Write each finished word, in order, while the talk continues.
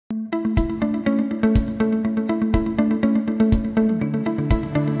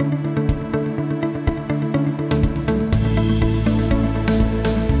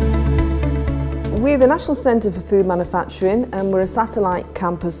the National Centre for Food Manufacturing and we're a satellite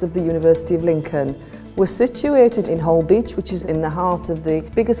campus of the University of Lincoln. We're situated in Holbeach, which is in the heart of the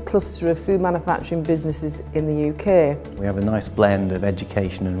biggest cluster of food manufacturing businesses in the UK. We have a nice blend of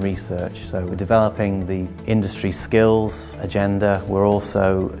education and research, so we're developing the industry skills agenda. We're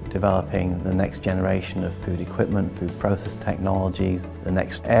also developing the next generation of food equipment, food process technologies, the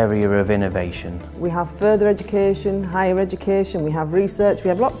next area of innovation. We have further education, higher education, we have research, we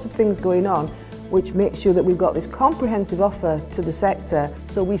have lots of things going on, which makes sure that we've got this comprehensive offer to the sector,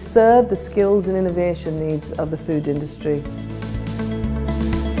 so we serve the skills and innovation needs of the food industry.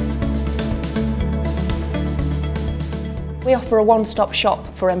 We offer a one-stop shop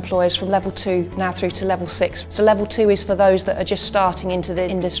for employers from level 2 now through to level 6. So level 2 is for those that are just starting into the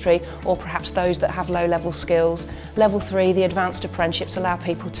industry or perhaps those that have low-level skills. Level 3, the advanced apprenticeships, allow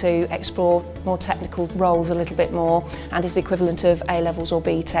people to explore more technical roles a little bit more and is the equivalent of A-levels or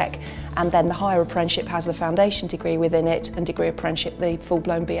B-Tech. And then the higher apprenticeship has the foundation degree within it and degree apprenticeship the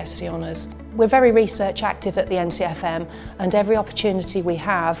full-blown BSc honours. We're very research active at the NCFM and every opportunity we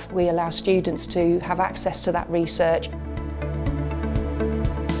have, we allow students to have access to that research.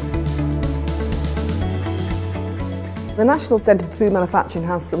 The National Centre for Food Manufacturing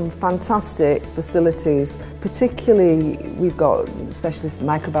has some fantastic facilities, particularly we've got specialist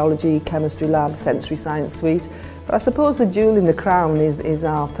microbiology, chemistry lab, sensory science suite, but I suppose the jewel in the crown is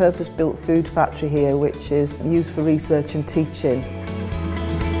our purpose-built food factory here, which is used for research and teaching.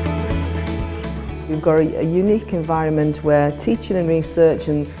 We've got a unique environment where teaching and research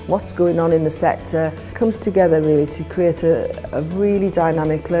and what's going on in the sector comes together really to create a really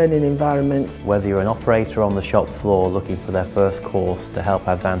dynamic learning environment. Whether you're an operator on the shop floor looking for their first course to help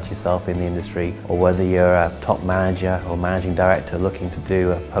advance yourself in the industry, or whether you're a top manager or managing director looking to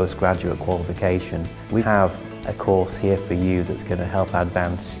do a postgraduate qualification, we have a course here for you that's going to help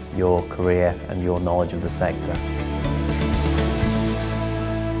advance your career and your knowledge of the sector.